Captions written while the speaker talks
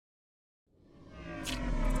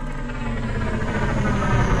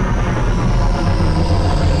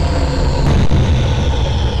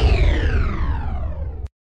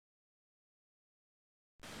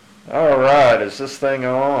All right, is this thing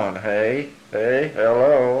on? Hey,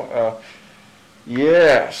 hello.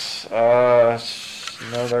 Yes.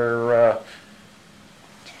 Another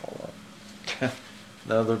hold on.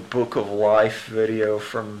 Another Book of Life video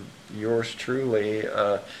from yours truly.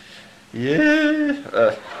 Yeah.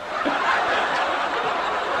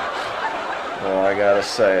 Well, I gotta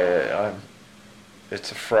say,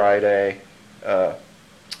 it's a Friday,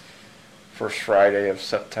 first Friday of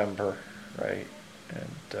September, right?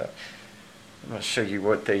 And I'm going to show you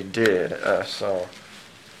what they did. So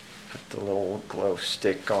put the little glow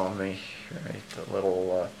stick on me, right? The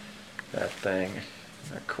little that thing.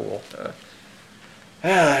 Isn't that cool?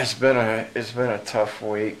 It's been a tough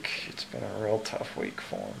week. It's been a real tough week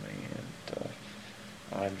for me, and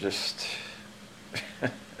I'm just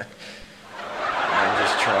I'm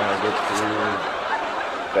just trying to get through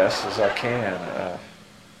best as I can.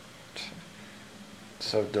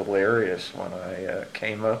 So delirious when I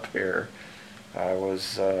came up here. I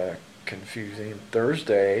was confusing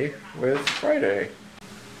Thursday with Friday.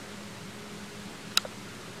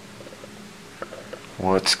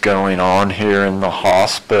 What's going on here in the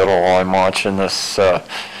hospital? I'm watching this.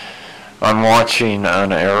 I'm watching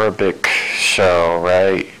an Arabic show,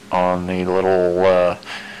 right, on the little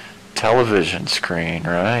television screen,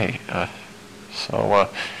 right?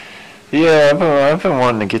 Yeah, I've been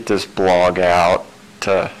wanting to get this blog out.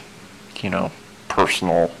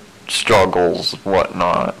 Personal struggles and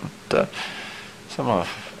whatnot. So I'm going to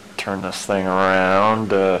turn this thing around,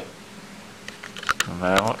 come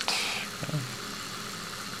out.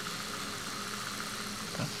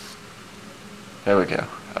 There we go.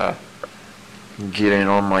 Getting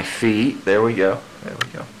on my feet. There we go.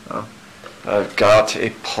 I've got a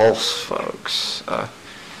pulse, folks.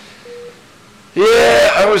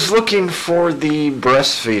 Yeah, I was looking for the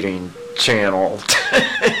breastfeeding channel.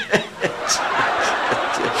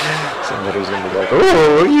 Somebody's gonna be like,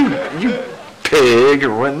 "Oh, you pig,"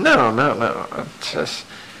 or what? No.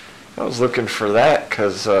 I was looking for that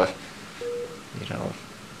because,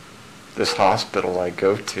 this hospital I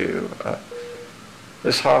go to.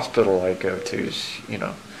 Is,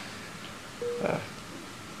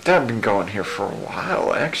 I've been going here for a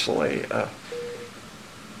while, actually.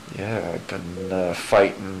 Yeah, I've been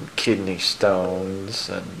fighting kidney stones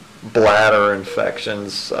and bladder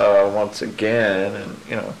infections once again, and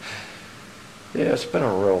yeah, it's been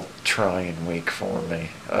a real trying week for me.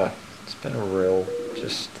 It's been a real,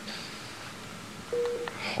 just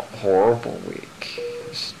horrible week.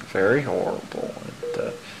 It's very horrible,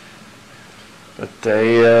 and but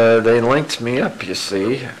they linked me up. You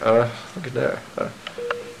see, look at that.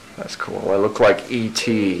 That's cool. I look like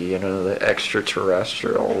E.T., the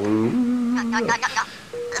extraterrestrial. Ooh.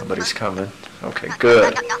 Somebody's coming. Okay,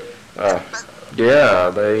 good.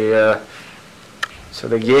 Yeah, so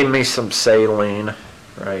they gave me some saline,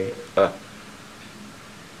 right? The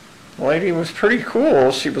lady was pretty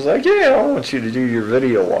cool. She was like, "Yeah, I want you to do your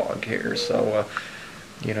video log here." So,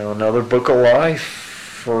 another book of life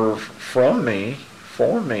from me,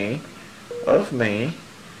 for me, of me,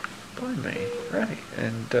 by me, right?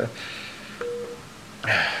 And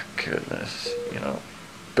goodness,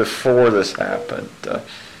 before this happened,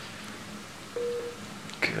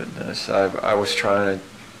 goodness, I was trying to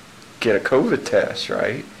get a COVID test,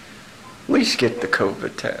 right? At least get the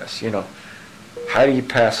COVID test. How do you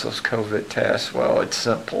pass those COVID tests? Well, it's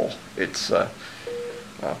simple. It's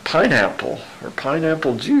pineapple or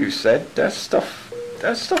pineapple juice. That stuff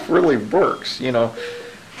really works.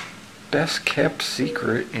 Best kept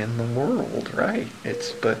secret in the world, right?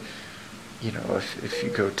 But if you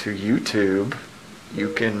go to YouTube, you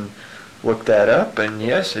can look that up, and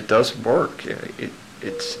yes, it does work.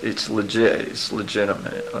 It's legit. It's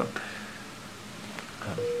legitimate.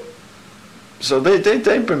 So they've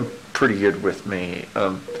been pretty good with me.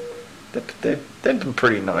 They've been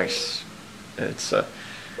pretty nice. It's a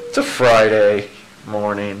Friday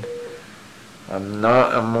morning. I'm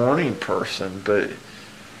not a morning person, but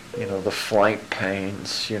the flank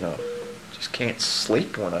pains, just can't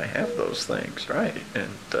sleep when I have those things, right?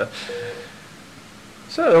 And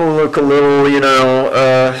so it'll look a little,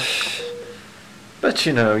 but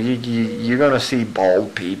you're gonna see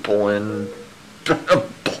bald people in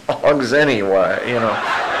blogs anyway,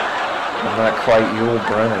 I'm not quite Yul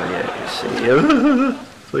Brynner yet, you see.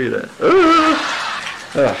 Look at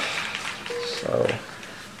that. So,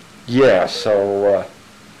 yeah, so,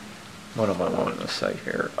 what am I wanting to say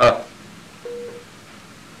here?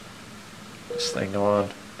 This thing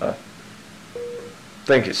on? I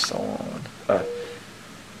think it's still on.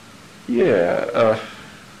 Yeah,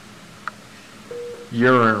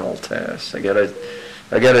 urinal test. I gotta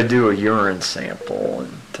I got to do a urine sample,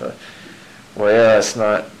 and well, it's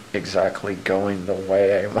not exactly going the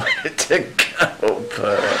way I want it to go,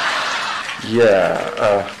 but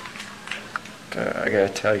yeah, but I got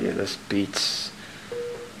to tell you, this beats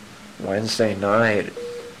Wednesday night,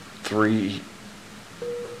 3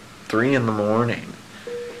 in the morning.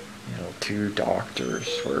 You know, 2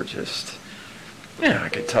 doctors were just, yeah, I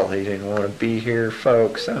could tell they didn't want to be here,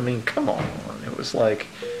 folks. I mean, come on. It was like,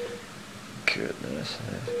 goodness.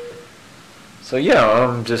 So yeah,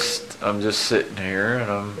 I'm just sitting here, and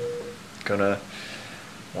I'm gonna,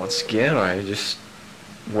 once again, I just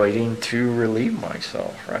waiting to relieve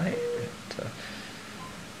myself, right?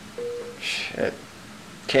 Shit,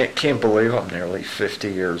 can't believe I'm nearly 50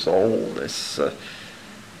 years old. It's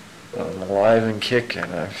I'm alive and kicking.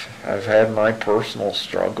 I've had my personal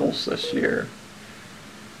struggles this year.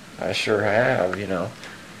 I sure have, you know.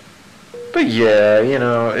 But yeah, you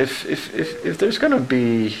know, if there's gonna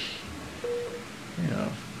be, you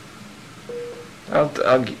know, I'll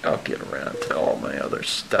get around to all my other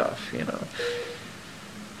stuff, you know.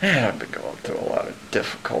 Man, I've been going through a lot of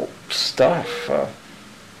difficult stuff.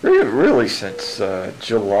 Really since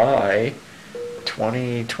July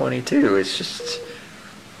 2022. It's just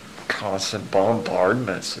constant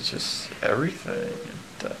bombardments. It's just everything.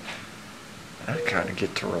 And I kind of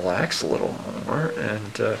get to relax a little more,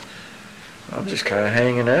 and I'm just kind of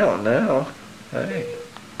hanging out now. Hey,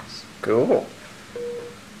 it's cool.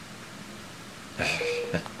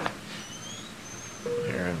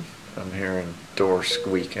 I'm hearing door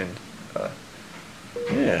squeaking.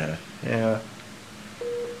 Yeah.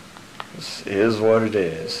 This is what it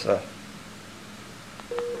is.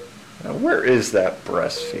 Now, where is that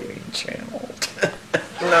breastfeeding channel?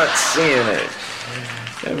 I'm not seeing it.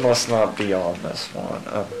 It must not be on this one.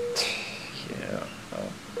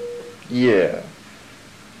 Yeah.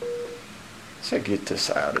 So I get this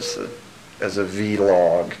out as a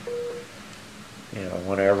vlog. You know,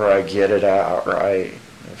 whenever I get it out, right?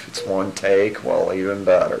 If it's one take, well, even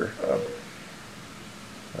better.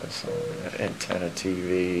 That's on Antenna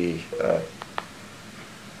TV.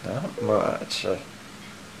 Not much.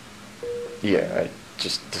 Yeah, I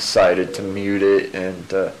just decided to mute it, and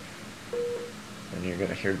you're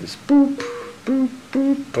gonna hear this boop, boop,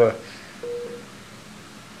 boop.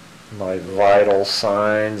 My vital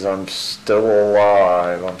signs: I'm still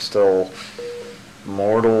alive. I'm still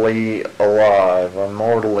mortally alive. I'm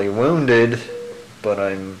mortally wounded, but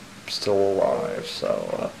I'm still alive.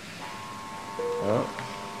 So,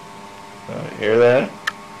 hear that?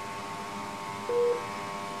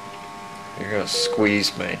 You're gonna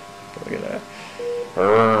squeeze me. Look at that.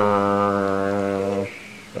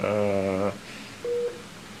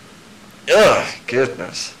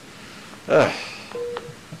 Goodness. Yeah,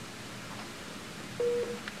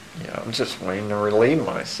 I'm just waiting to relieve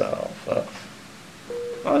myself.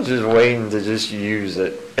 I was just waiting to just use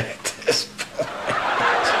it at this point.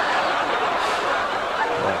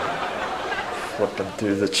 Flipping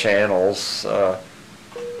through the channels. Oh,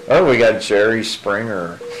 we got Jerry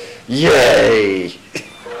Springer. Yay!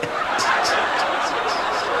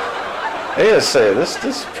 I gotta say, this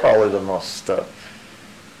is probably the most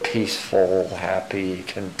peaceful, happy,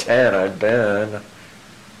 content I've been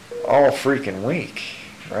all freaking week,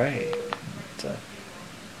 right?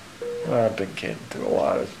 Well, I've been getting through a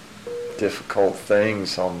lot of difficult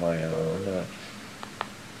things on my own.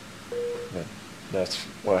 But that's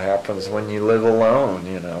what happens when you live alone,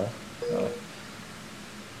 you know.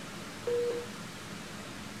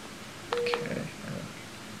 Okay.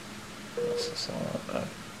 What's this on?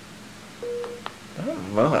 Not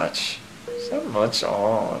much. There's not much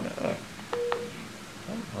on.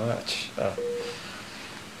 Not much.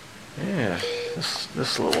 Yeah,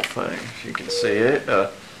 this little thing, if you can see it.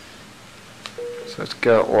 So it's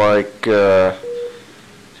got like, you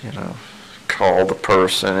know, call the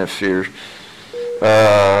person if you're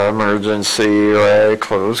emergency, right?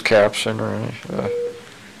 Closed caption, right?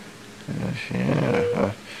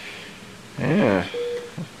 Yeah.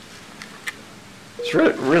 It's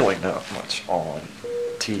really not much on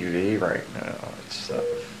TV right now. It's so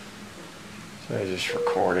I just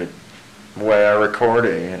recorded the way I record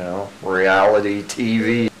it, you know, reality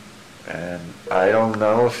TV. And I don't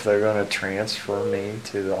know if they're going to transfer me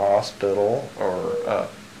to the hospital or, oh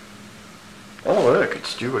look,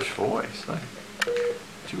 it's Jewish Voice.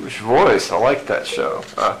 Jewish Voice, I like that show.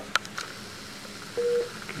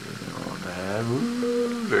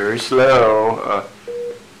 Ooh, very slow.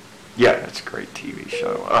 Yeah, it's a great TV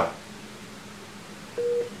show.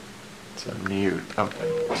 It's a mute.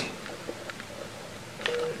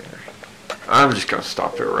 I'm just going to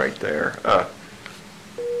stop it right there.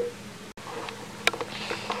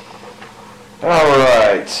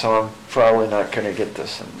 Alright, so I'm probably not going to get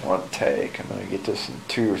this in one take. I'm going to get this in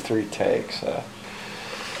 2 or 3 takes.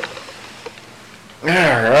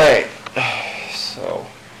 Alright, so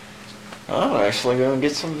I'm actually going to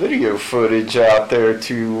get some video footage out there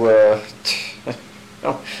to,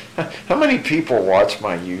 how many people watch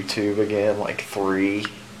my YouTube again? Like 3?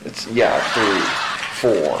 Yeah,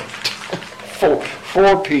 3, 4.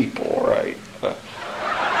 4 people, right? Who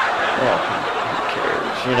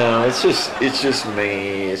cares? You know, it's just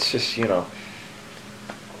me. It's just, you know.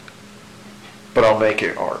 But I'll make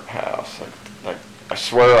it art house. Like I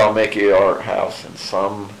swear I'll make it art house in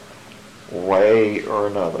some way or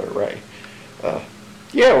another, right?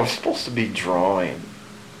 Yeah, I was supposed to be drawing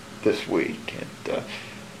this week, and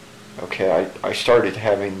okay, I started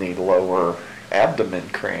having the lower abdomen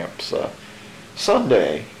cramps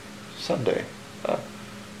Sunday,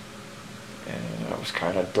 and I was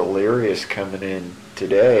kind of delirious coming in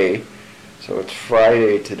today. So it's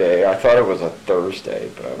Friday today. I thought it was a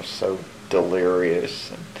Thursday, but I was so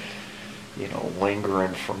delirious and, you know,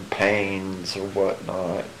 lingering from pains or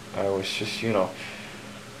whatnot. I was just, you know,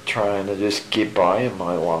 trying to just get by in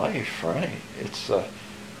my life, right? It's so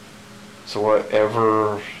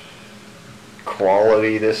whatever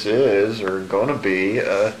quality this is or gonna be,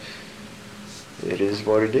 it is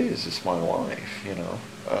what it is. It's my life, you know.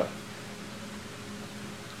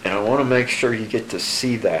 And I want to make sure you get to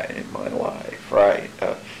see that in my life, right?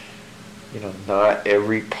 You know, not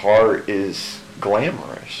every part is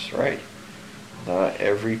glamorous, right? Not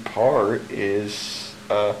every part is,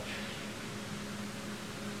 not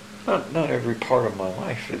every part of my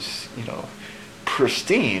life is, you know,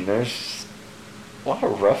 pristine. There's a lot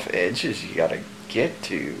of rough edges you got to get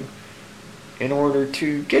to in order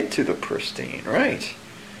to get to the pristine, right?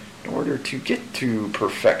 In order to get to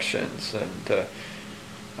perfections. And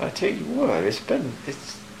I tell you what, it's been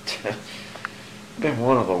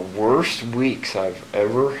one of the worst weeks I've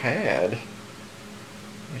ever had,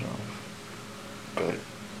 you know. But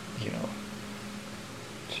you know,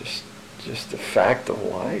 just the fact of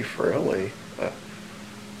life, really. It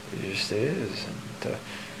just is. And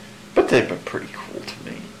but they've been pretty cool to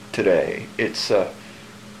me today. It's you know,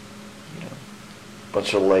 a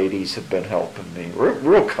bunch of ladies have been helping me.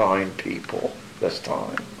 Real kind people this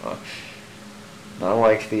time. Not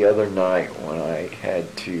like the other night when I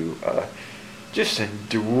had to just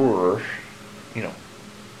endure, you know,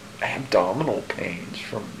 abdominal pains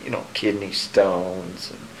from, you know, kidney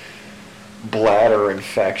stones and bladder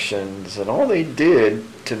infections, and all they did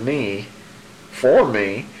to me, for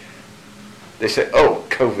me, they said, oh,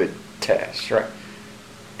 COVID test, right?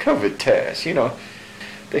 COVID test, you know,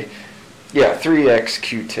 yeah, 3X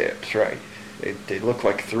Q-tips, right? They look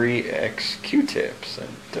like 3X Q-tips,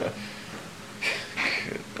 and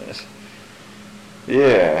goodness.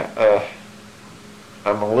 Yeah,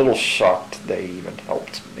 I'm a little shocked they even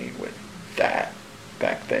helped me with that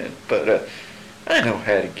back then. But I know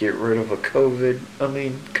how to get rid of a COVID. I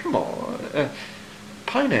mean, come on.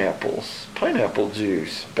 Pineapples, pineapple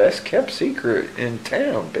juice, best kept secret in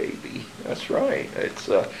town, baby. That's right. It's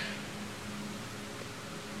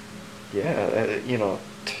yeah, you know,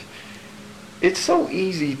 it's so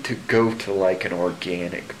easy to go to like an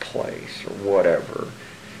organic place or whatever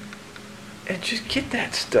and just get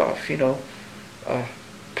that stuff, you know.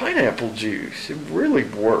 Pineapple juice, it really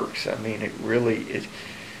works. I mean, it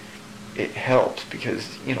helps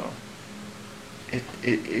because, you know,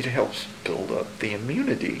 it helps build up the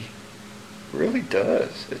immunity. It really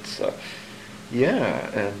does. It's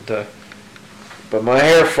yeah, and but my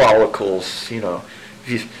hair follicles, you know,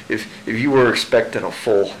 if you were expecting a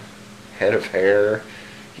full head of hair,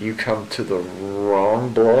 you come to the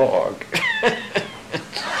wrong blog.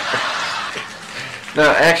 No,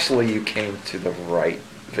 actually, you came to the right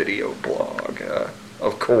video blog.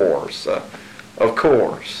 Of course,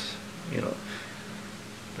 you know.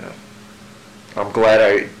 I'm glad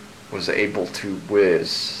I was able to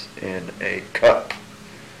whiz in a cup.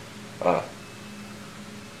 Now,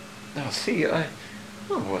 see,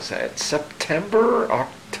 when was that? September,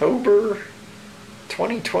 October,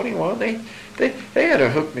 2021. They had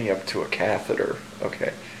to hook me up to a catheter.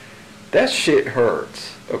 Okay, that shit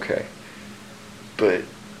hurts. Okay. But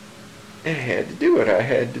I had to do it. I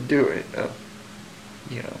had to do it.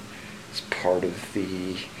 You know, it's part of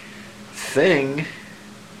the thing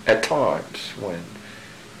at times when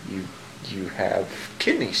you have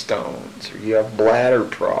kidney stones or you have bladder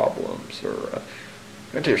problems or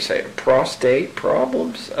I dare say prostate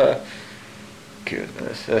problems.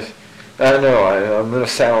 Goodness, I know I'm going to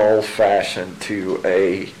sound old-fashioned to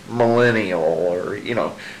a millennial or, you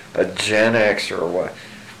know, a Gen X or what.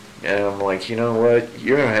 And I'm like, you know what?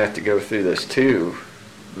 You're going to have to go through this too.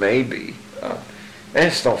 Maybe. And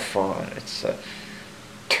it's no fun. It's, I'll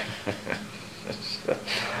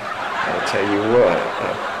tell you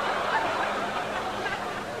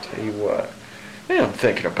what. And I'm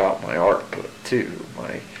thinking about my art book too.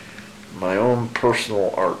 My own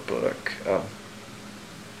personal art book. You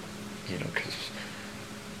know, because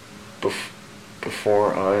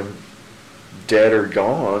before I'm dead or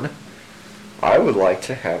gone, I would like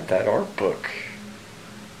to have that art book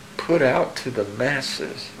put out to the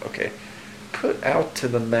masses. Okay, put out to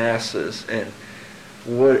the masses, and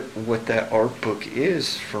what that art book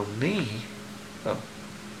is for me.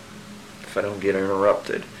 If I don't get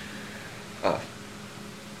interrupted,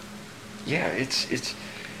 yeah, it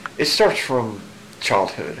starts from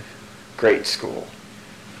childhood, grade school,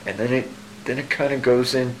 and then it kind of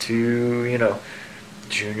goes into, you know,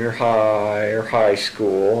 junior high or high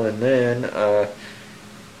school, and then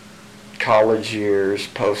college years,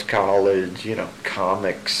 post-college, you know,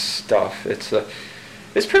 comics stuff. It's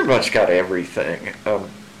pretty much got everything.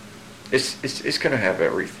 It's going to have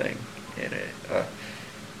everything in it.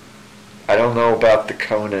 I don't know about the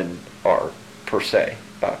Conan art per se,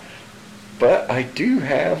 but I do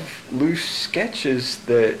have loose sketches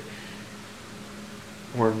that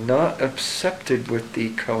were not accepted with the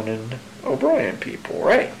Conan O'Brien people,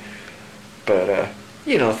 right? But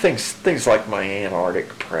you know, things like my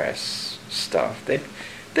Antarctic Press stuff,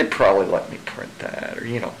 they'd probably let me print that, or,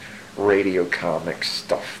 you know, radio comic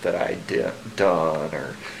stuff that I done,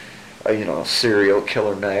 or you know, serial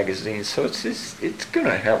killer magazines. So it's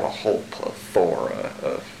gonna have a whole plethora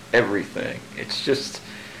of everything. It's just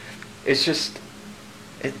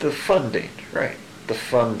the funding, right? The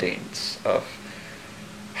fundings of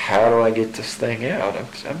how do I get this thing out?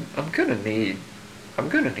 I'm gonna need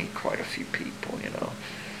quite a few people,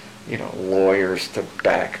 you know, lawyers to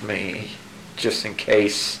back me just in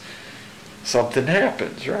case something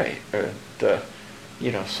happens, right?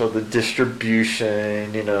 You know, so the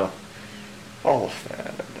distribution, you know, all of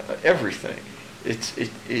that, everything.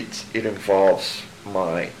 It involves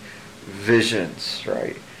my visions,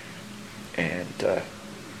 right? And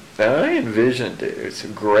I envisioned it. It's a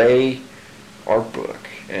gray art book,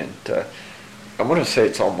 and I'm going to say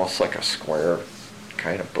it's almost like a square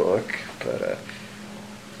kind of book, but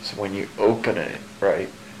so when you open it, right,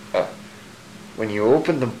 when you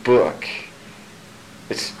open the book,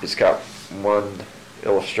 it's got one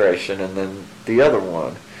illustration, and then the other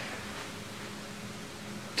one.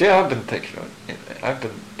 Yeah, I've been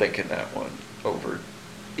thinking that one over.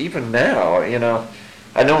 Even now, you know,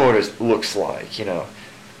 I know what it looks like, you know,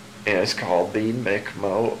 and it's called the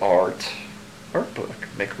MICKMO'S art book.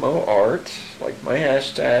 MICKMO'S, like my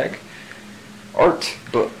hashtag, art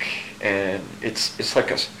book, and it's like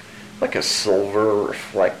a silver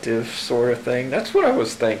reflective sort of thing. That's what I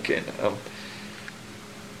was thinking.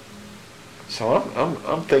 So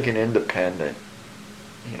I'm thinking independent,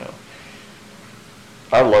 you know.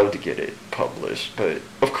 I love to get it published, but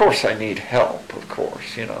of course I need help. Of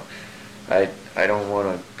course, you know, I don't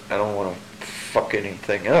want to fuck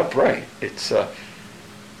anything up, right?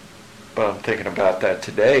 But I'm thinking about that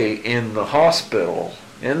today in the hospital.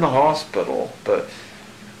 But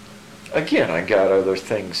again, I got other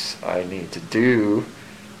things I need to do.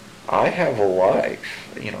 I have a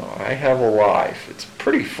life, you know. It's a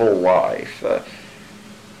pretty full life.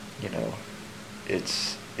 You know,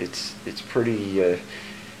 it's pretty.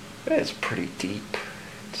 It's pretty deep.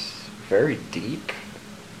 It's very deep,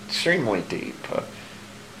 extremely deep.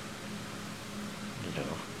 You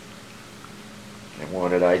know. And what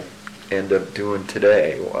did I end up doing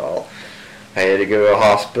today? Well, I had to go to the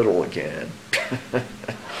hospital again.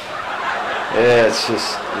 Yeah, it's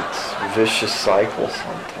a vicious cycle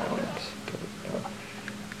sometimes. But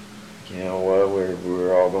you know what?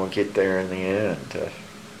 We're all going to get there in the end.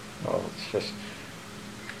 Well, it's just.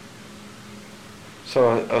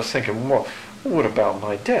 So I was thinking, well, what about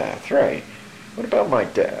my death, right? What about my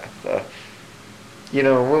death? You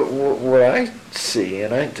know, what I see,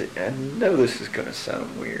 and I know this is going to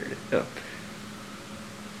sound weird,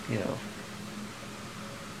 you know,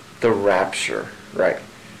 the rapture, right?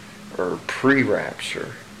 Or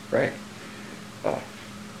pre-rapture, right?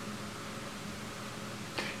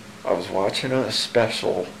 I was watching a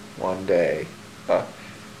special one day, and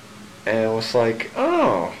it was like,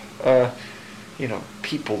 oh, you know,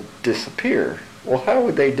 people disappear. Well, how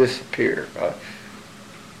would they disappear?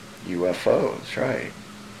 UFOs, right?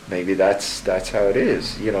 Maybe that's how it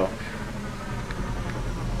is, you know.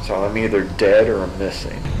 So I'm either dead or I'm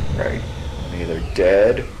missing, right? I'm either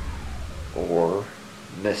dead or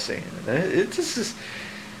missing. And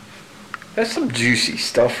That's some juicy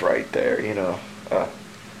stuff right there, you know.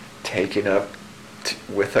 Taken up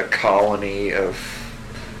with a colony of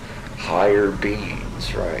higher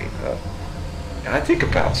beings, right? I think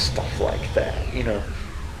about stuff like that, you know.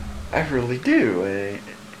 I really do.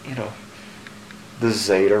 You know, the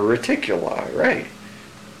Zeta Reticuli, right?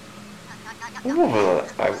 What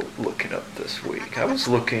was I looking up this week? I was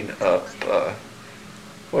looking up,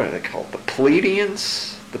 what are they called? The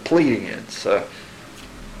Pleiadians? The Pleiadians.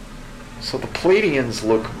 So the Pleiadians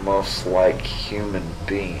look most like human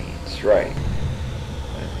beings, right?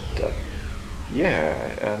 And,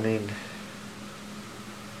 yeah, I mean,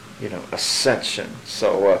 you know, ascension.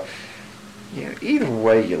 So, you know, either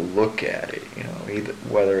way you look at it, you know, either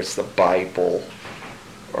whether it's the Bible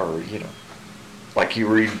or, you know, like you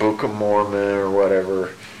read Book of Mormon or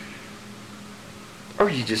whatever, or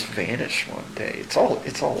you just vanish one day. It's all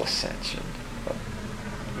ascension,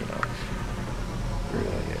 you know, it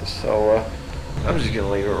really is. So I'm just gonna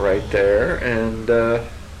leave it right there, and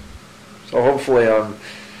so hopefully I'm,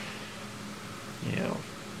 you know,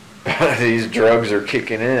 these drugs are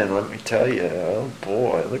kicking in. Let me tell you. Oh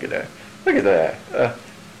boy, look at that. Look at that.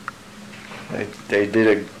 They did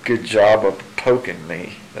a good job of poking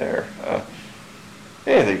me there.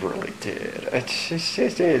 Yeah, they really did.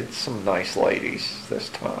 It's some nice ladies this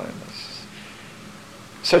time. It's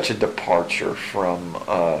such a departure from,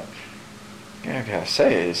 I gotta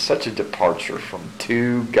say, it's such a departure from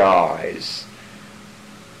two guys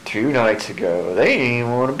 2 nights ago. They didn't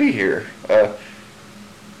even want to be here. So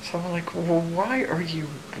I'm like, well, why are you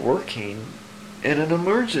working in an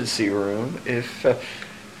emergency room if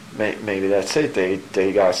maybe that's it.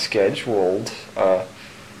 They got scheduled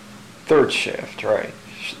third shift, right?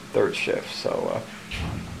 Third shift. So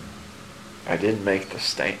I didn't make the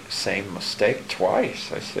same mistake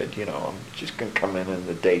twice. I said, you know, I'm just going to come in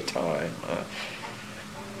the daytime.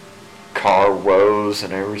 Car woes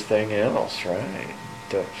and everything else, right?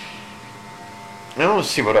 And, I want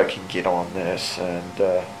to see what I can get on this. And,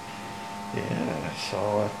 yeah,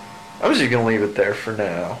 so I'm just going to leave it there for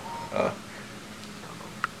now.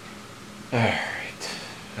 Alright.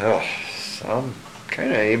 Oh, so I'm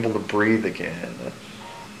kind of able to breathe again.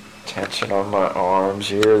 Tension on my arms,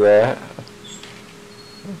 you hear that?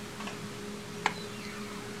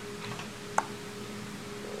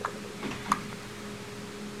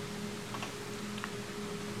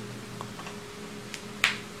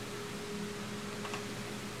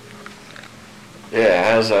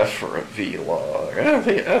 Yeah, how's that for a vlog?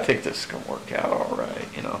 I think this is gonna work out all right.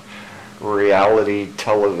 You know, reality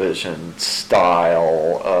television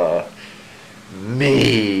style.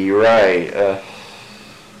 Me, right?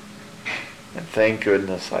 And thank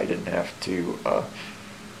goodness I didn't have to.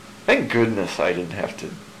 Thank goodness I didn't have to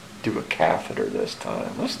do a catheter this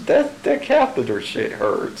time. That catheter shit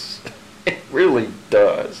hurts. It really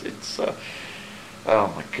does. It's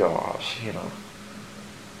oh my gosh, you know.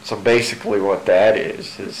 So basically what that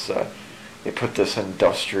is they put this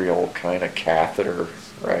industrial kind of catheter,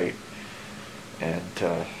 right? And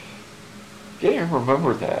yeah, I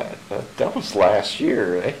remember that. That was last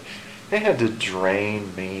year. They had to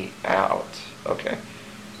drain me out, okay?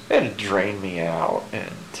 They had to drain me out,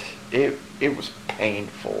 and it was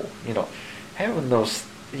painful, you know, having those,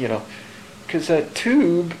 you know, because that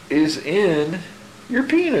tube is in your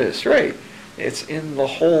penis, right? It's in the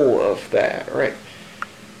hole of that, right?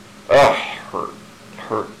 Hurt.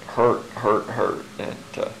 And,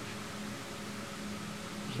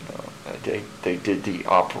 you know, they did the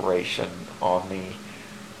operation on me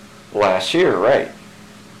last year, right?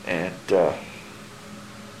 And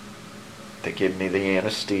they gave me the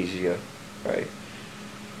anesthesia, right?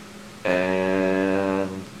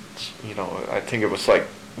 And, you know, I think it was like,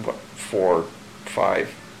 what, 4 or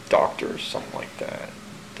 5 doctors, something like that.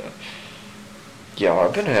 Yeah,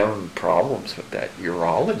 I've been having problems with that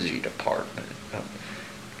urology department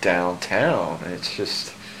downtown. It's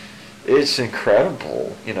just, it's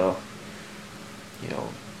incredible, you know,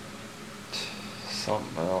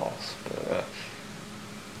 something else. But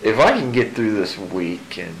if I can get through this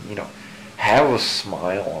week and, you know, have a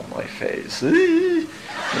smile on my face, you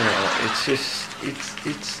know, it's just,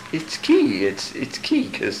 it's key. It's key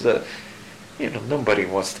because, you know, nobody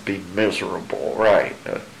wants to be miserable, right?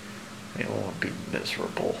 They don't want to be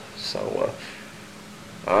miserable. So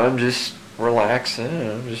I'm just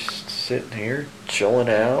relaxing. I'm just sitting here chilling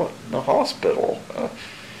out in the hospital,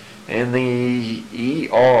 in the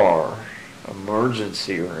ER,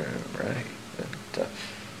 emergency room, right? And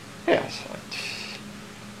yeah, so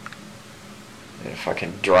if I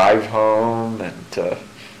can drive home, and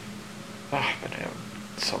I've been having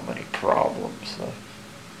so many problems.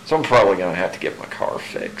 So I'm probably gonna have to get my car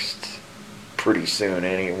fixed. pretty soon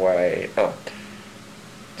anyway.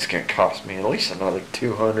 It's gonna cost me at least another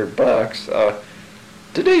 $200.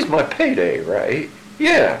 Today's my payday, right?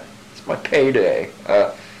 Yeah, it's my payday.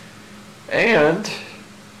 And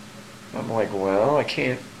I'm like, well, I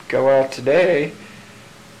can't go out today.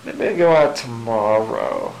 Maybe I go out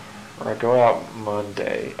tomorrow, or I go out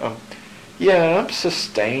Monday. Yeah, I'm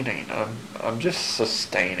sustaining. I'm just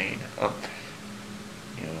sustaining.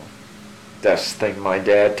 You know, that's the thing my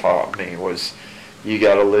dad taught me was, you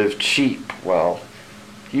gotta live cheap. Well,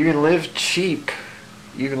 you can live cheap.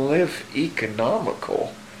 You can live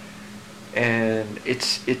economical, and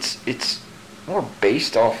it's more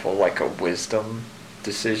based off of like a wisdom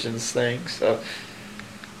decisions thing. So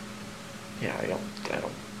yeah, I don't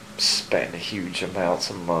spend huge amounts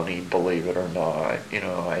of money, believe it or not. You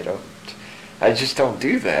know, I just don't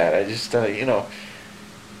do that. I just you know.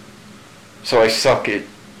 So I suck at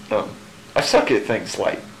things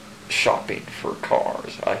like shopping for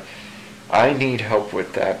cars. I need help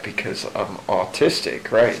with that because I'm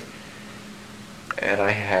autistic, right? And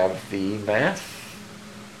I have the math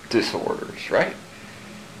disorders, right?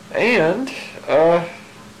 And you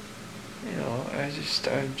know, I'm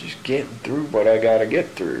just getting through what I gotta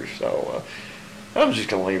get through. So I'm just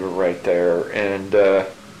gonna leave it right there, and I'm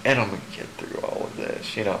gonna get through all of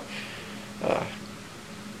this, you know.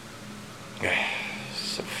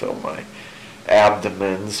 So feel my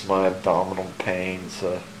abdomens, my abdominal pains.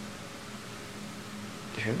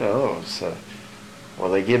 Who knows?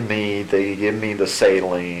 Well, they give me the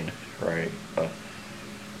saline, right?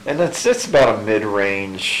 And that's about a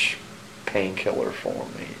mid-range painkiller for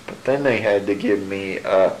me. But then they had to give me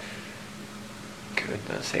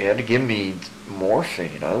goodness, they had to give me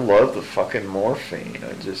morphine. I love the fucking morphine.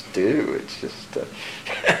 I just do. It's just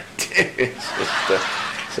it's just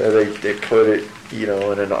so they put it, you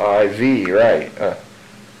know, in an IV, right?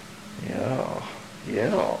 Yeah.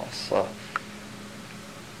 So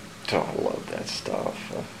I love that stuff.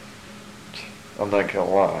 I'm not gonna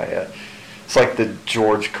lie. It's like the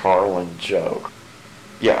George Carlin joke.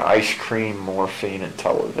 Yeah, ice cream, morphine, and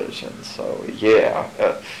television. So yeah.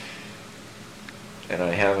 And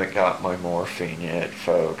I haven't got my morphine yet,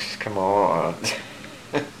 folks. Come on.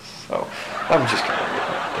 So I'm just gonna get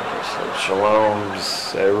up there. So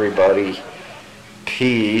shaloms, everybody.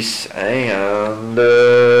 Peace and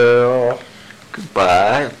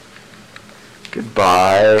goodbye.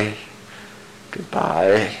 Goodbye.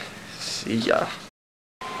 Goodbye. See ya.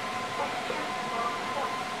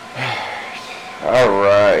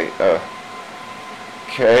 Alright.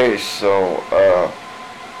 Okay, so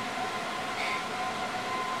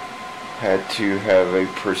had to have a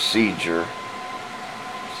procedure.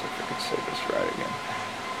 See if I can say this right again.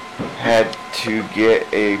 Had to get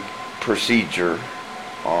a procedure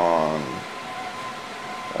on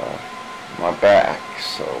my back,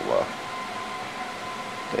 so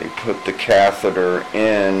they put the catheter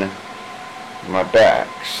in my back,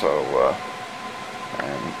 so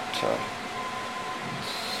and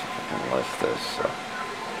let's see if I can lift this.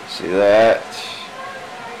 See that?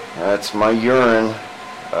 That's my urine.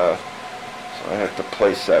 So I have to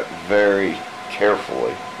place that very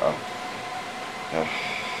carefully.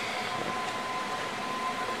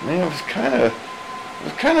 Man, it was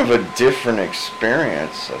kind of a different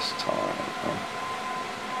experience this time.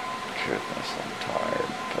 Goodness, I'm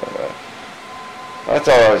tired, but I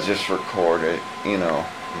thought I was just recorded, you know.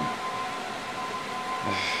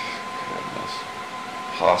 Goodness,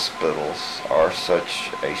 hospitals are such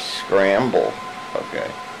a scramble.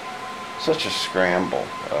 Okay, such a scramble.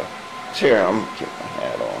 Here, I'm gonna get my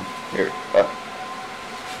hat on. Here.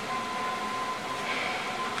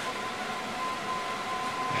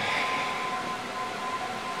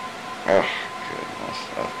 Oh, goodness.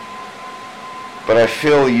 But I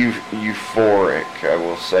feel euphoric, I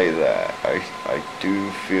will say that. I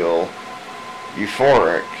do feel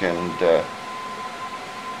euphoric, and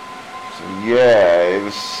so yeah, it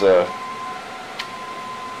was,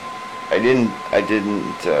 I didn't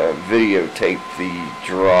videotape the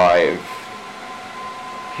drive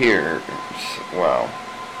here. Well,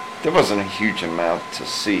 there wasn't a huge amount to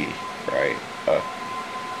see, right? There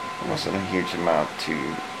wasn't a huge amount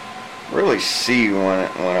to really see when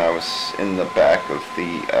I was in the back of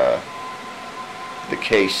the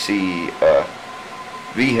KC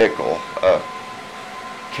vehicle,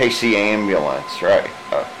 KC ambulance, right?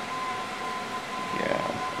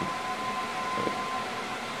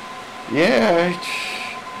 Yeah,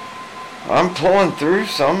 I'm pulling through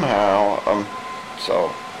somehow.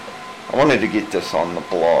 So I wanted to get this on the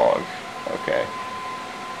blog. Okay.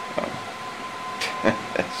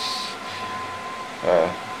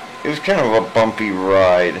 It was kind of a bumpy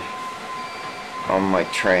ride on my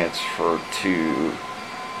transfer to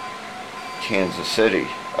Kansas City,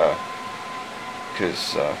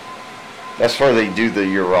 because that's where they do the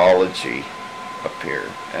urology up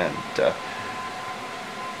here, and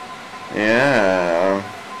yeah,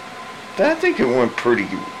 I think it went pretty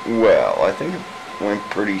well. I think it went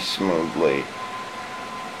pretty smoothly.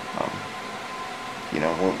 You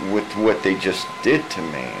know, with what they just did to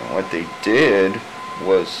me. What they did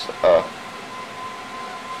was,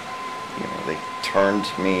 you know, they turned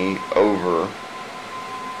me over.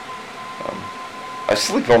 I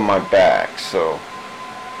sleep on my back, so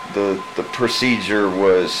the procedure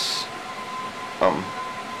was on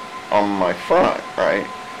my front, right?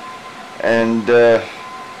 And I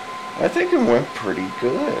think it went pretty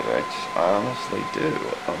good. I honestly do.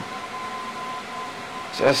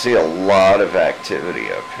 So I see a lot of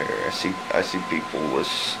activity up here. I see people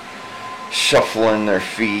with shuffling their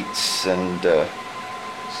feet, and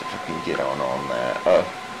see if I can get on that.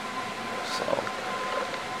 So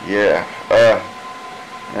yeah.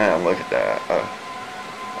 Yeah, look at that.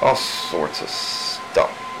 All sorts of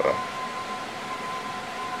stuff.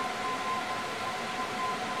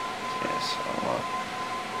 Yes,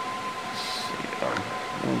 let's see.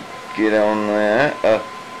 Get on that.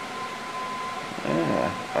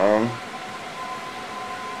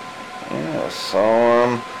 Yeah,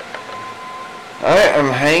 so, I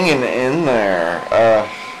am hanging in there.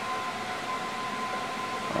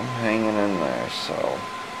 I'm hanging in there, so,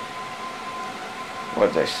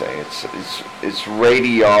 what did I say? It's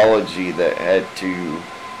radiology that had to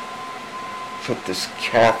put this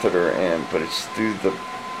catheter in, but it's through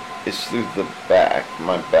the back,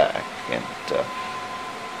 my back, and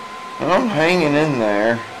I'm hanging in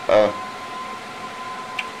there.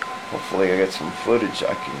 Hopefully I get some footage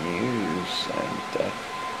I can use, and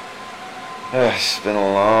it's been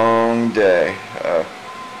a long day.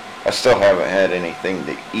 I still haven't had anything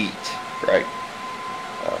to eat, right?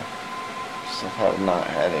 Still have not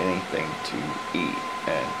had anything to eat,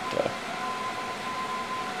 and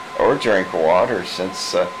or drink water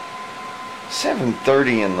since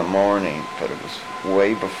 7:30 in the morning, but it was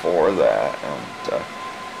way before that, and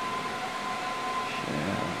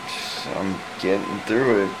yeah, I'm getting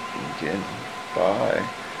through it, I'm getting by.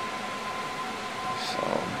 So,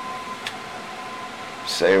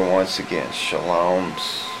 say once again,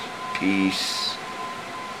 shalom's, peace,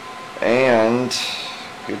 and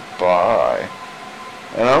goodbye.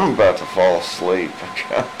 And I'm about to fall asleep, I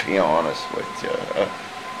gotta be honest with you.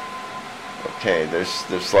 Okay,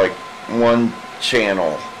 there's like one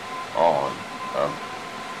channel on.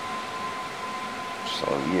 So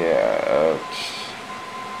yeah,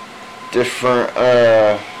 different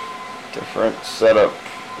setup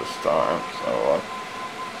this time. So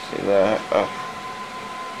see that?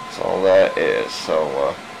 That's all that is.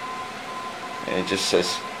 So and it just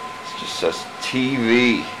says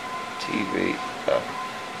TV.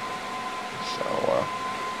 So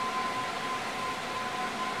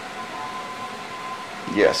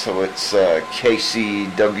yeah, so it's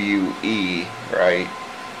KCWE, right?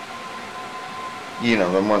 You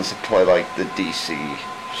know, the ones that play like the DC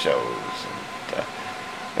shows. And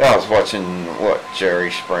yeah, I was watching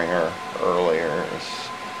Jerry Springer earlier.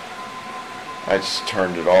 I just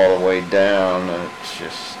turned it all the way down, and it's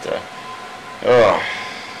just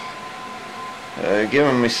they're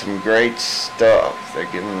giving me some great stuff. They're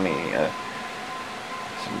giving me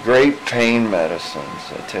some great pain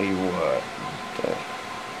medicines. I tell you what.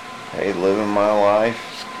 Hey, living my life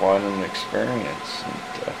is quite an experience, and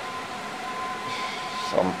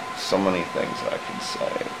so many things I can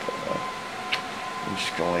say, but I'm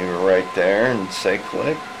just gonna leave it right there and say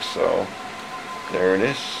click. So there it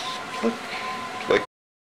is. Click, click.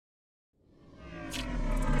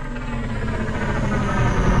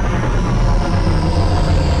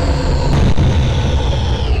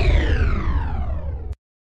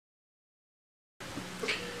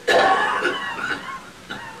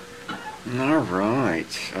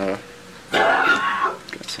 Alright,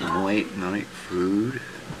 got some late night food.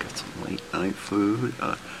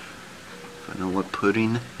 I know what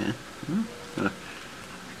pudding. What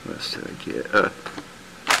else did I get?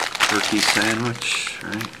 Turkey sandwich,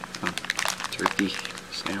 right? Turkey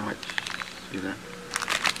sandwich. See that?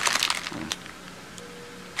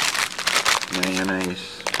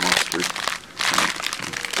 Mayonnaise, mustard,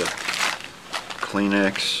 the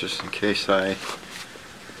Kleenex, just in case I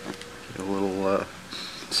get a little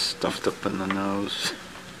stuffed up in the nose.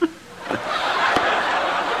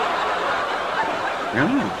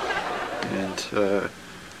 Yeah. And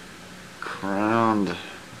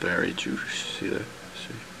cranberry juice. See that?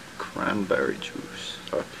 See? Cranberry juice.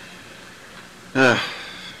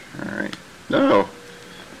 Alright. No.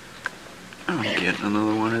 I'm getting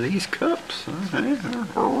another one of these cups. Okay.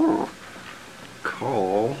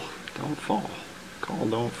 Call, don't fall. Call,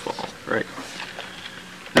 don't fall. Right.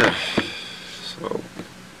 So,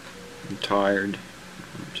 I'm tired.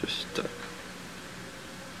 I'm just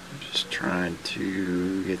trying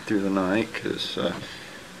to get through the night because I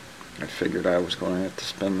figured I was going to have to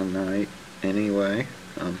spend the night anyway.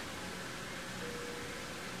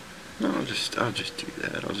 No, I'll just do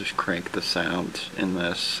that. I'll just crank the sound in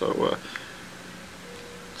this, so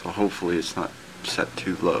hopefully it's not set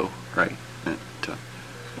too low, right?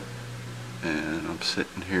 And I'm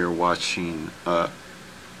sitting here watching. I'm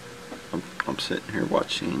sitting here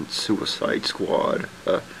watching Suicide Squad.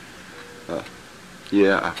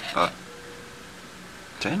 Yeah.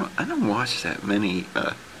 I don't watch that many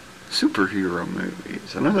superhero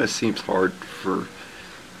movies. I know that seems hard for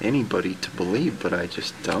anybody to believe, but I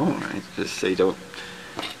just don't. They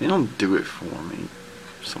don't do it for me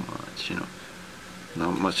so much, you know.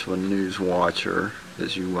 Not much of a news watcher,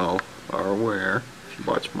 as you well are aware if you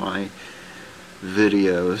watch my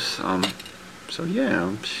videos. So yeah,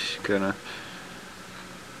 I'm just gonna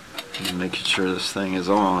making sure this thing is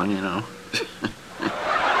on, you know.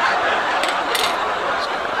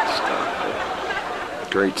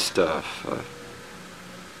 Great stuff.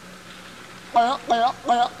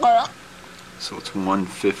 So it's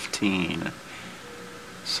 1:15.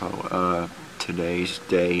 So today's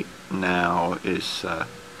date now is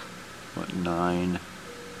what,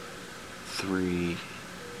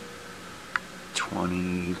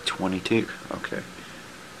 9/3/2022. Okay.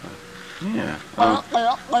 Yeah.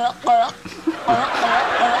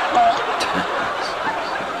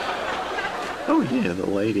 Oh yeah, the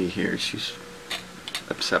lady here, she's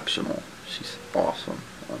exceptional. She's awesome.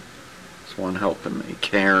 This one helping me,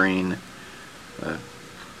 caring.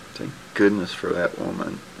 Thank goodness for that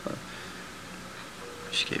woman.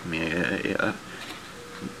 She gave me a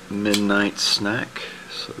midnight snack,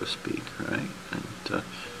 so to speak, right? And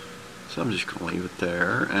so I'm just gonna leave it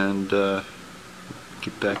there and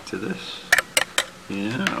get back to this.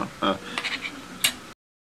 Yeah.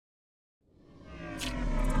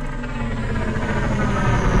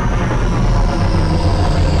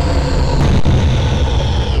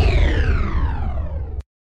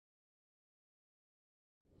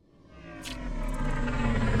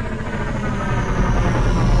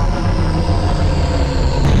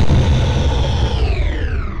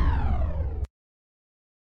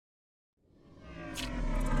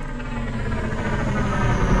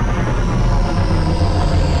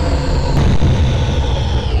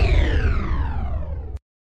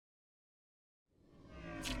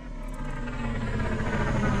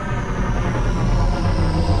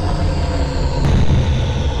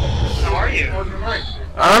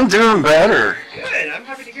 I'm doing better. Good, I'm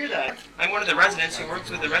happy to hear that. I'm one of the residents who works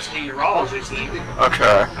with the rest of the urology team.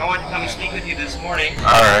 Okay. I wanted to come and speak with you this morning.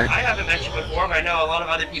 Alright. I haven't met you before, but I know a lot of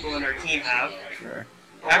other people in our team have. Sure.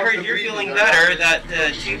 I heard you're feeling better, that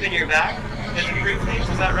the tube in your back has improved things,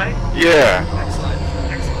 is that right? Yeah. Excellent,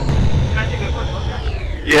 excellent. Can I take a quick look at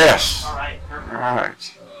you? Yes. Alright, perfect.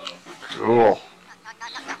 Alright. Cool.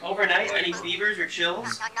 Overnight, any fevers or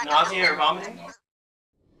chills, nausea or vomiting?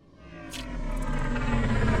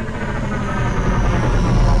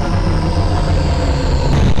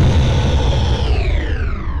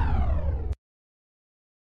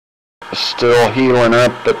 Still healing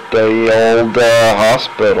up at the old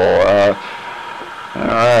hospital.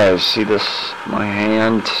 Alright, see this, my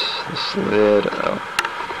hand, this lid.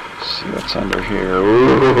 See what's under here.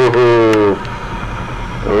 Ooh,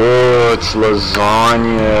 oh, it's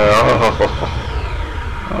lasagna.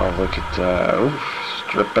 Oh, look at that. Oof, it's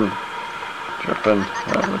dripping, dripping.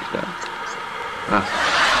 Oh, look at that.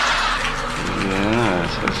 Yeah,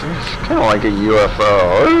 it's kind of like a UFO.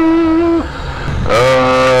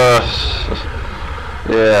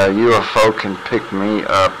 Yeah, UFO can pick me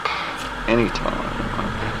up anytime.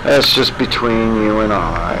 That's just between you and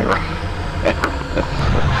I.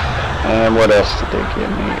 And what else did they give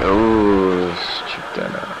me? Oh, let's check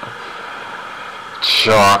that out.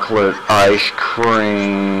 Chocolate ice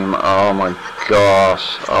cream. Oh my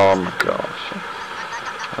gosh. Oh my gosh.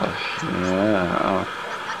 Yeah.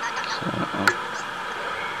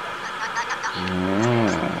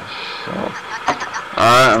 Yeah. So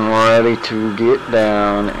I'm ready to get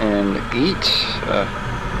down and eat.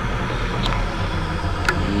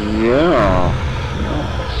 Yeah.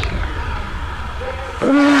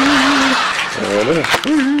 There it is.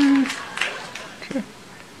 Okay.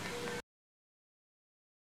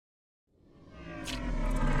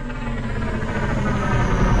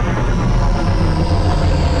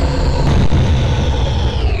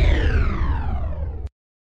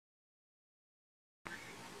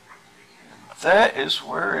 that is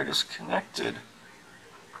where it is connected.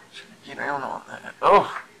 Should I get down on that?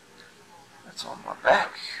 Oh, that's on my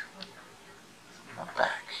back. My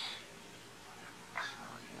back. So,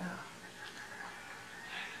 yeah.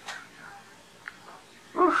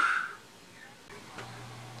 Whew.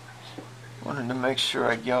 Wanted to make sure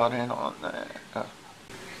I got in on that.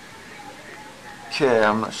 Okay,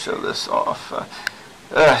 I'm going to show this off.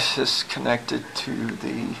 This is connected to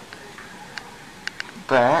the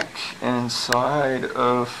back and inside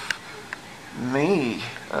of me.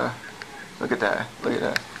 Look at that. Look at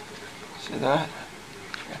that. See that?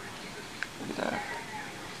 Yeah. Look at that.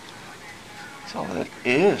 That's all that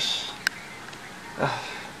is.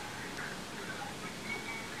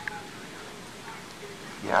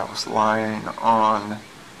 Yeah, I was lying on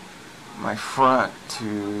my front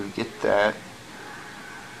to get that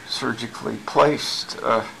surgically placed.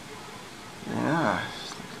 Yeah,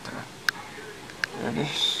 look at that. There it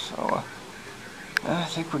is. So, I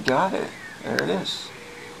think we got it. There it is.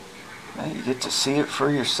 Now you get to see it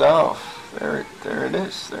for yourself. There it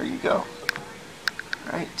is. There you go.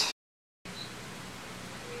 Right.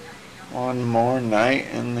 One more night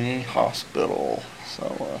in the hospital.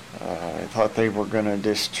 So I thought they were going to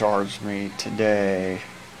discharge me today,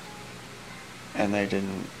 and they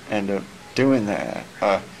didn't end up doing that.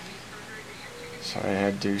 So I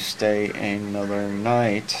had to stay another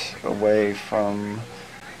night away from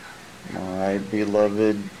my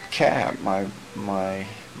beloved cat, my boy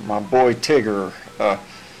Tigger.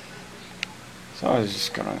 So I was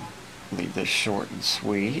just gonna leave this short and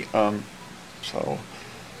sweet. So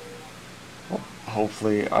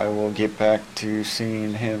hopefully I will get back to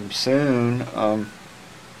seeing him soon.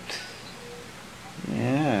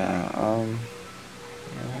 Yeah.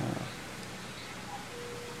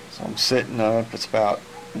 So I'm sitting up. It's about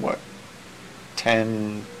what,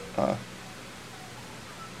 10:10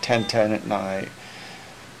 at night.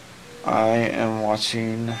 I am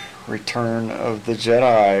watching Return of the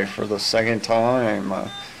Jedi for the second time.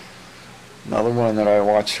 Another one that I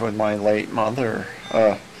watched with my late mother.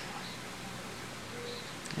 Yeah,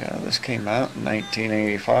 this came out in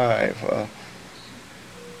 1985.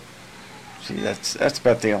 See, that's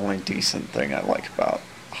about the only decent thing I like about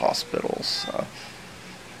hospitals.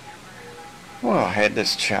 Well, I had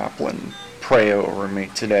this chaplain pray over me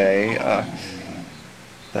today.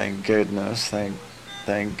 Thank goodness,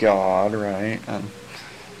 thank God, right?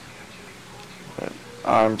 But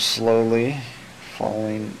I'm slowly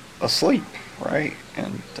falling asleep, right?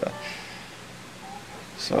 And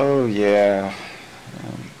so yeah,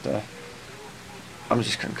 and I'm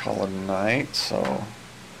just gonna call it a night. So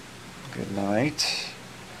good night,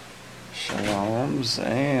 shaloms,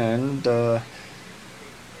 and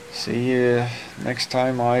see you next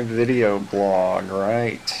time I video blog,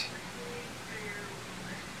 right?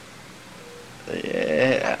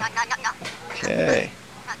 Yeah. Okay.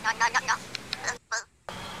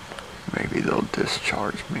 Maybe they'll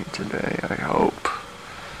discharge me today. I hope.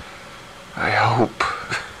 Oh.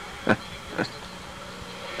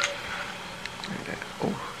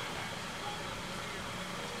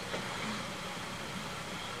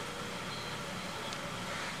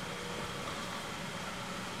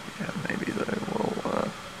 Yeah, maybe they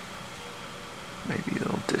will. Maybe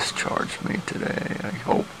they'll discharge me today. I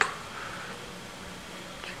hope.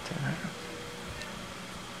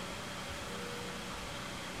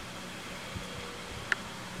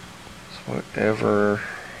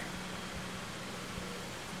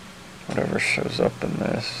 Whatever shows up in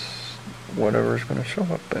this, whatever's going to show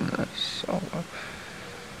up in this. So,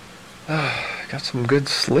 got some good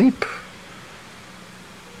sleep.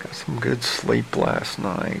 Got some good sleep last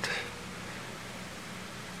night.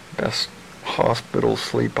 Best hospital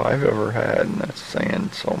sleep I've ever had, and that's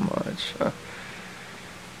saying so much.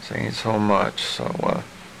 So,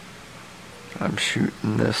 I'm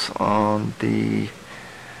shooting this on the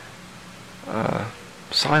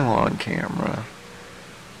Cylon camera.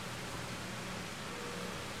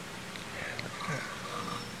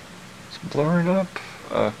 It's blurring up.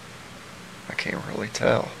 I can't really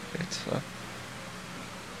tell. It's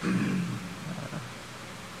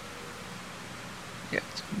yeah,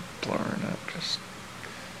 it's blurring up just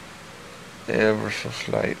ever so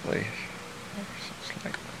slightly.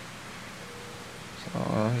 So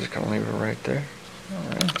I'm just gonna leave it right there. All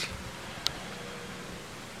right.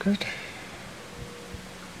 Good.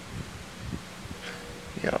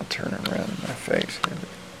 Yeah, I'll turn it around in my face.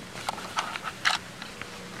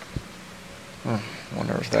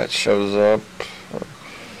 Wonder if that shows up. Or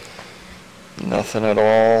nothing at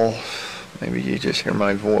all. Maybe you just hear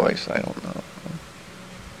my voice. I don't know.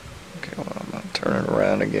 Okay, well, I'm going to turn it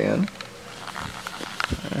around again.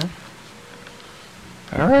 Okay.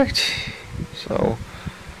 Alright, so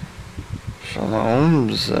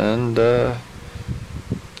shalom's and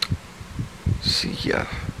see ya.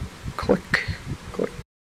 Click.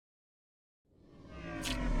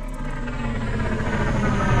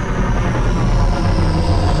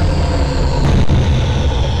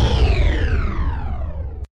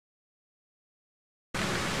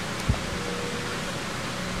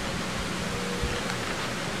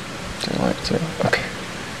 Okay.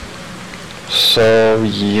 So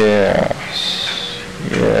yes.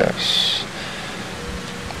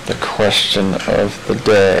 The question of the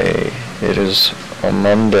day. It is a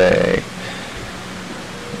Monday.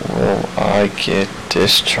 Will I get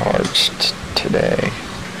discharged today?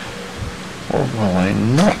 Or will I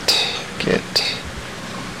not get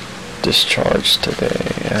discharged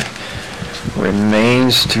today?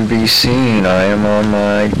 Remains to be seen. I am on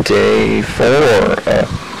my day 4.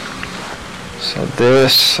 So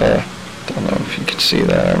this, don't know if you can see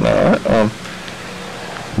that or not.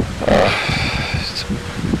 It's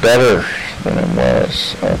better than it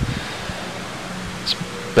was. It's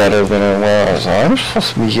better than it was. I'm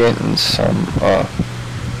supposed to be getting some.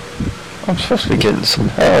 I'm supposed to be getting some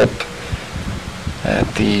help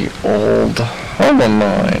at the old home of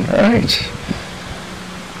mine, right?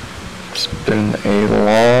 It's been a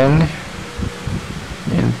long,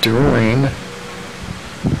 enduring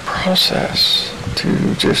process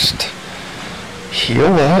to just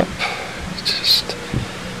heal up, just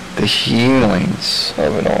the healings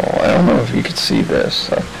of it all. I don't know if you could see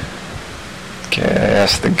this. Okay, I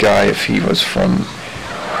asked the guy if he was from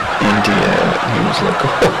India, and he was like,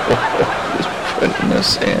 oh, just putting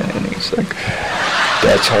this in, and he's like,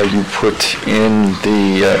 that's how you put in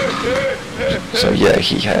the, so yeah,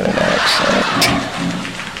 he had an accent.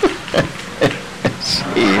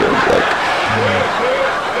 He was like,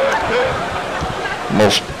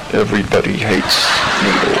 most everybody hates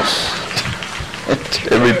needles.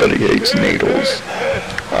 Everybody hates needles.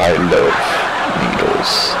 I love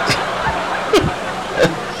needles.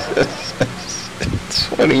 That's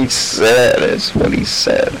what he said. That's what he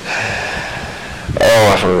said. Oh,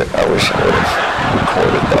 I wish I would have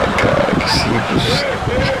recorded that guy, because he was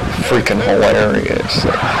freaking hilarious.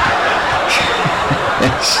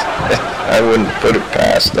 I wouldn't put it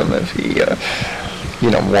past him if he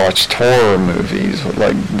watched horror movies with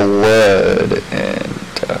like blood and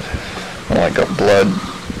like a blood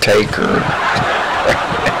taker.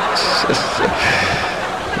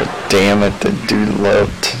 But damn it, the dude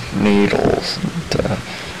loved needles. And,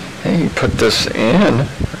 hey, you put this in,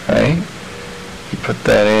 right? You put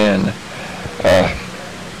that in.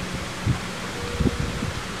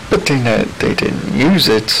 But they didn't use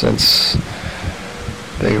it since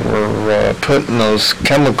they were putting those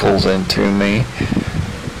chemicals into me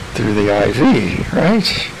through the IV,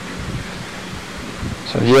 right?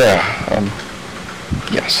 So yeah,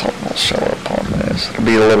 something will show up on this. It'll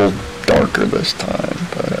be a little darker this time,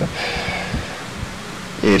 but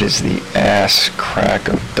it is the ass crack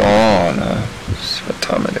of dawn. Let's see what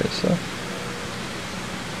time it is.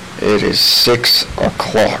 It is 6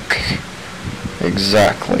 o'clock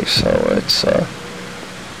exactly. So it's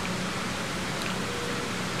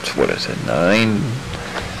what is it?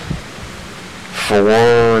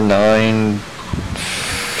 9/4,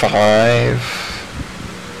 9/5,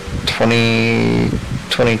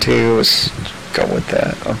 2022. Let's go with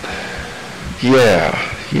that.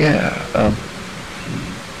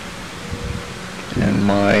 And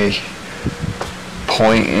my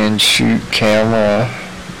point and shoot camera,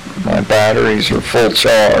 my batteries are full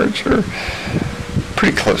charge, or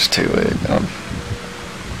pretty close to it.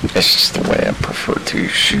 It's just the way I prefer to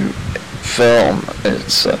shoot film.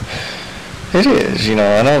 It is,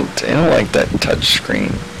 I don't like that touch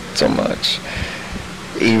screen so much,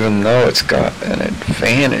 even though it's got an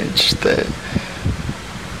advantage that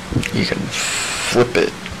you can flip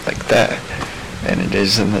it like that, and it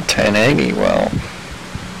is in the 1080. Well,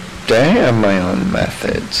 I have my own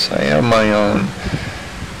methods. I have my own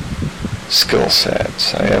skill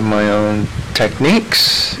sets. I have my own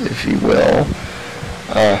techniques, if you will.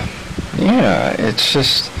 It's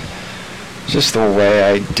just the way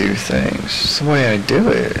I do things. It's the way I do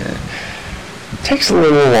it. It takes a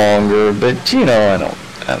little longer, but I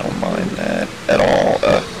don't mind that at all.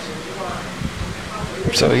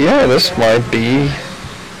 So yeah, this might be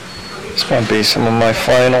some of my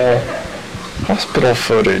final hospital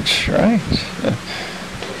footage, right?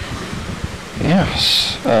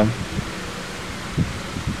 Yes.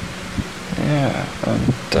 And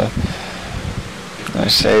I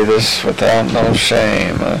say this without no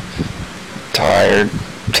shame. Tired.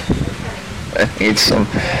 I need some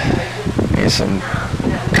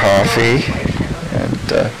coffee, and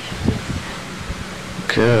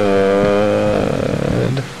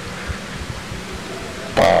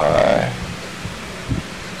Goodbye.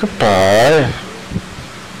 Goodbye.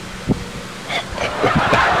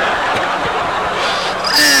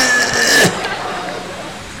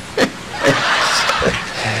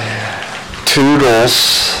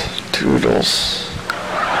 Toodles. Toodles.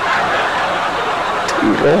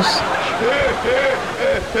 Toodles.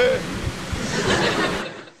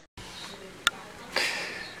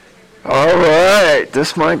 Alright,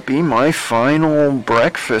 this might be my final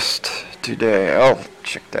breakfast today. Oh,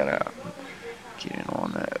 check that out. Get in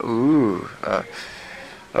on that. Ooh. Oh,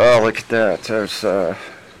 look at that. There's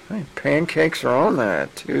pancakes are on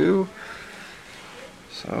that too.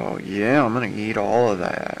 So yeah, I'm gonna eat all of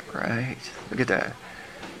that, right? Look at that.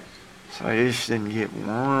 So I just didn't get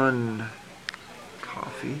one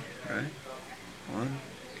coffee, right? One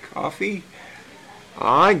coffee.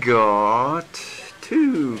 I got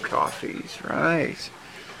 2 coffees, right?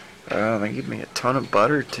 They give me a ton of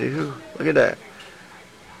butter too. Look at that.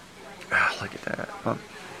 Look at that.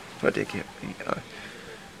 What did they give me?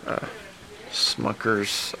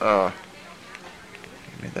 Smuckers.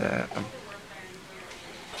 Give me that.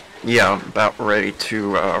 Yeah, I'm about ready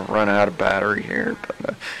to run out of battery here,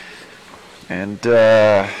 but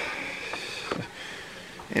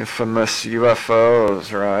infamous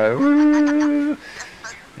UFOs, right? Woo!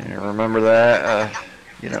 You remember that?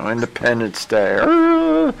 Independence Day.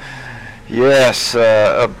 Yes,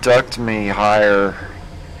 abduct me, higher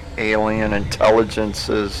alien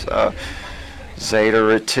intelligences, Zeta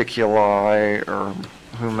Reticuli, or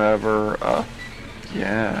whomever.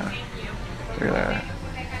 Yeah, look at that.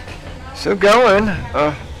 So going.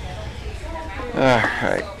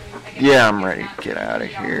 Alright. Yeah, I'm ready to get out of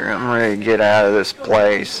here. I'm ready to get out of this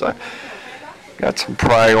place. Got some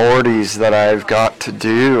priorities that I've got to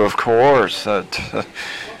do, of course. To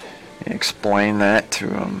explain that to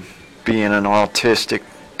them, being an autistic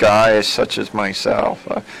guy such as myself.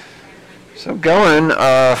 So going,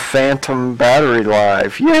 Phantom Battery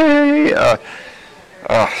Live. Yay! I'm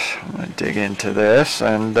going to dig into this,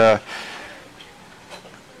 and they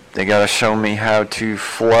got to show me how to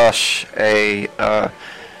flush a,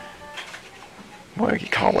 what do you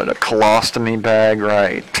call it, a colostomy bag,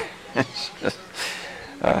 right?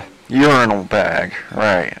 Urinal bag,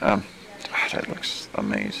 right? That looks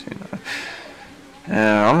amazing.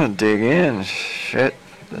 Yeah, I'm gonna dig in. Shit,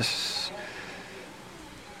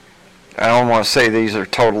 I don't want to say these are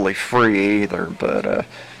totally free either, but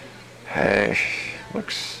hey,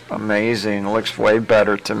 looks amazing. Looks way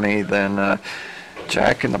better to me than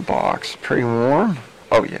Jack in the Box. Pretty warm.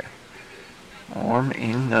 Oh yeah, warm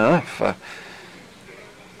enough.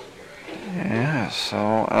 Yeah,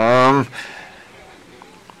 so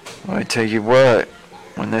I tell you what,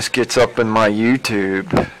 when this gets up in my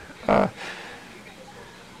YouTube, gonna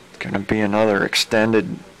be another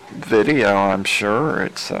extended video, I'm sure.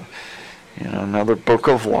 It's another book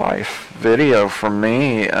of life video from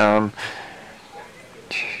me.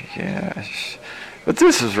 Yeah, but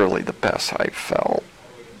this is really the best I've felt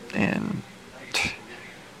in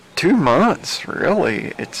 2 months,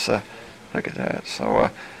 really. It's look at that.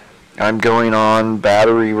 So I'm going on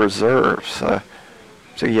battery reserves.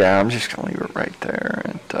 So yeah, I'm just gonna leave it right there.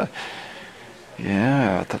 And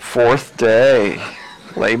yeah, the 4th day,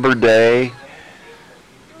 Labor Day,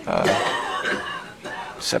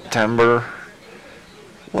 September,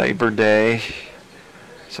 Labor Day.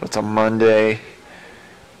 So it's a Monday,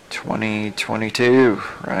 2022,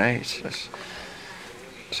 right?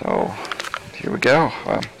 So here we go.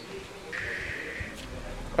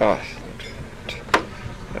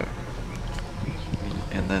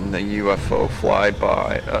 And then the UFO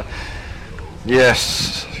flyby.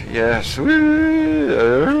 Yes.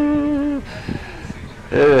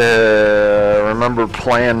 Remember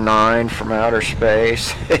Plan 9 from outer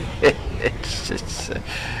space? it's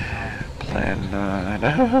Plan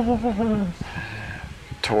 9.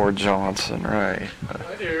 Tor Johnson, right?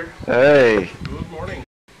 Hi dear. Hey. Good morning.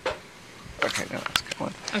 Okay, now it's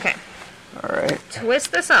going. Okay. All right.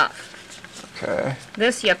 Twist this off. Okay.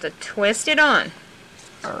 This you have to twist it on,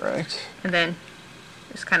 All right. and then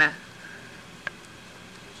just kind of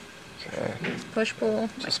Okay. push, pull,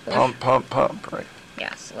 Just push. pump, right?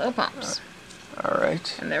 Yeah, slow pumps. All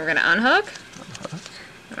right. And then we're gonna unhook.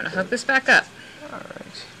 I'm gonna hook this back up. All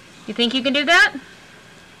right. You think you can do that?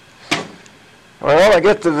 Well, I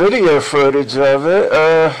get the video footage of it.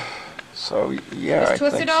 So yeah, Just I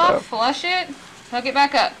twist think it off, so. flush it, hook it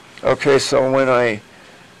back up. Okay, so when I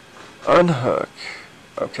unhook,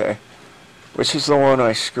 okay, which is the one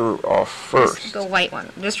I screw off Just first? the white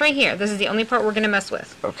one, just right here. This is the only part we're gonna mess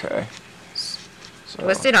with. Okay.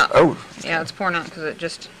 Twist it up. Oh. Yeah, it's pouring out because it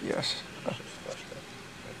just... Yes.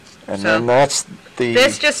 And So, then that's the...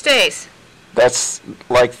 This just stays. That's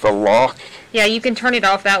like the lock? Yeah, you can turn it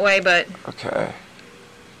off that way, but... Okay.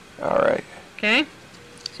 All right. Okay.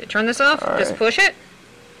 So turn this off. All Just right. push it.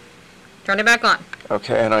 Turn it back on.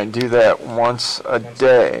 Okay, and I do that once a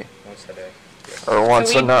day. Once a day. Yes. Or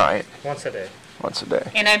once a night. Once a day. Once a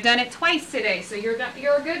day. And I've done it twice today, so you're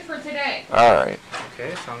good for today. All right.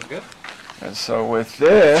 Okay, sounds good. And so with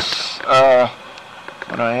this,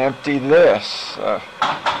 when I empty this,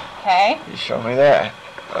 Okay. you show me that.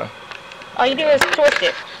 All you do is twist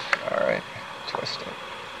it. All right, twist it.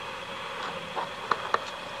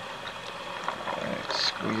 All right,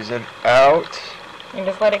 squeeze it out. And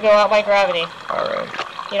just let it go out by gravity. All right.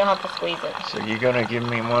 You don't have to squeeze it. So you're gonna give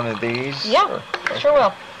me one of these? Yeah, or- sure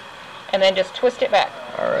will. And then just twist it back.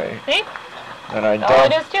 All right. See? Then I All it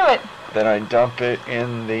dump. is to it. Then I dump it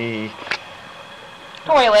in the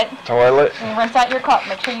Toilet. toilet. And rinse out your cup.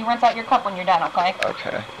 Make sure you rinse out your cup when you're done, okay?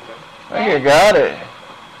 Okay. Well, you got it.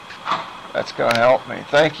 That's gonna help me.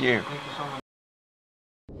 Thank you. Thank you so much.